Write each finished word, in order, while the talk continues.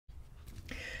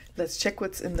Let's check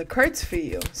what's in the cards for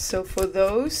you. So for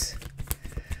those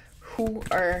who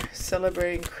are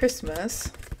celebrating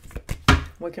Christmas,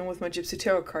 working with my Gypsy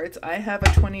Tarot cards, I have a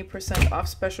 20% off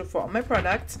special for all my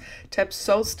products. Type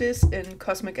Solstice in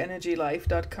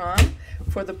cosmicenergylife.com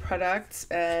for the products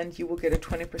and you will get a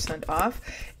 20% off.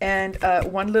 And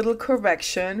one little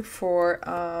correction for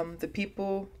the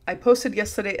people, I posted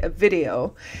yesterday a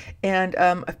video and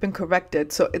I've been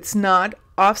corrected. So it's not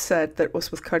Offset that was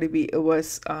with Cardi B, it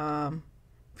was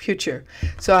Future.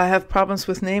 So I have problems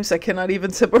with names. I cannot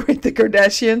even separate the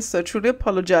Kardashians. So I truly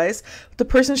apologize. The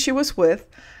person she was with,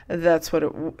 that's what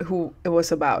who it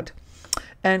was about.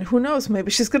 And who knows,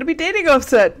 maybe she's going to be dating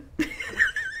Offset.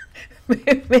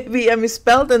 Maybe I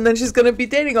misspelled and then she's going to be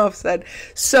dating Offset.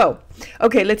 So,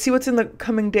 okay, let's see what's in the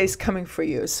coming days coming for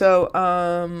you. So,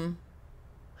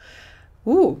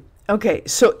 okay.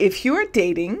 So if you are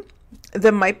dating,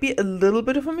 there might be a little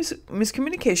bit of a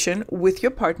miscommunication with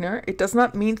your partner. It does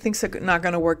not mean things are not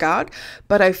going to work out,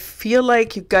 but I feel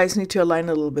like you guys need to align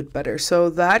a little bit better. So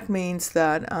that means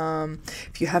that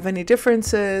if you have any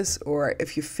differences or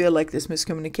if you feel like there's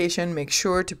miscommunication, make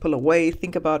sure to pull away.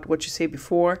 Think about what you say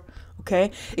before.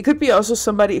 Okay. It could be also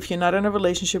somebody, if you're not in a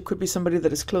relationship, could be somebody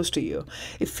that is close to you.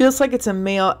 It feels like it's a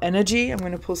male energy. I'm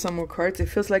going to pull some more cards. It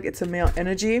feels like it's a male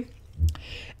energy.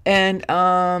 And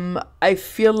I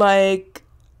feel like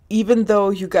even though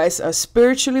you guys are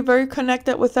spiritually very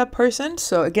connected with that person,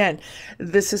 so again,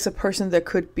 this is a person that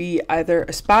could be either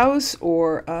a spouse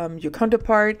or your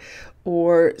counterpart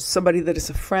or somebody that is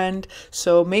a friend.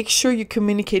 So make sure you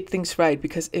communicate things right,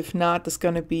 because if not, there's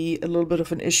going to be a little bit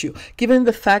of an issue. Given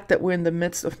the fact that we're in the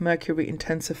midst of Mercury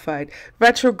intensified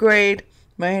retrograde,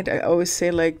 right? I always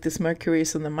say like this Mercury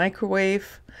is in the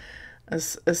microwave.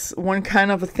 As one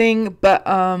kind of a thing, but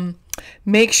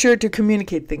make sure to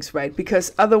communicate things right,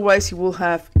 because otherwise you will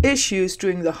have issues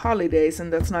during the holidays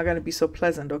and that's not going to be so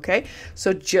pleasant. Okay,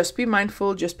 so just be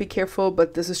mindful, just be careful,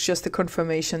 but this is just a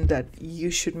confirmation that you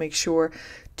should make sure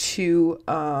to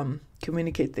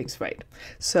communicate things right.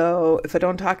 So if I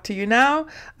don't talk to you now,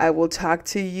 I will talk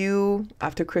to you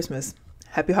after Christmas.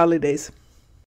 Happy holidays.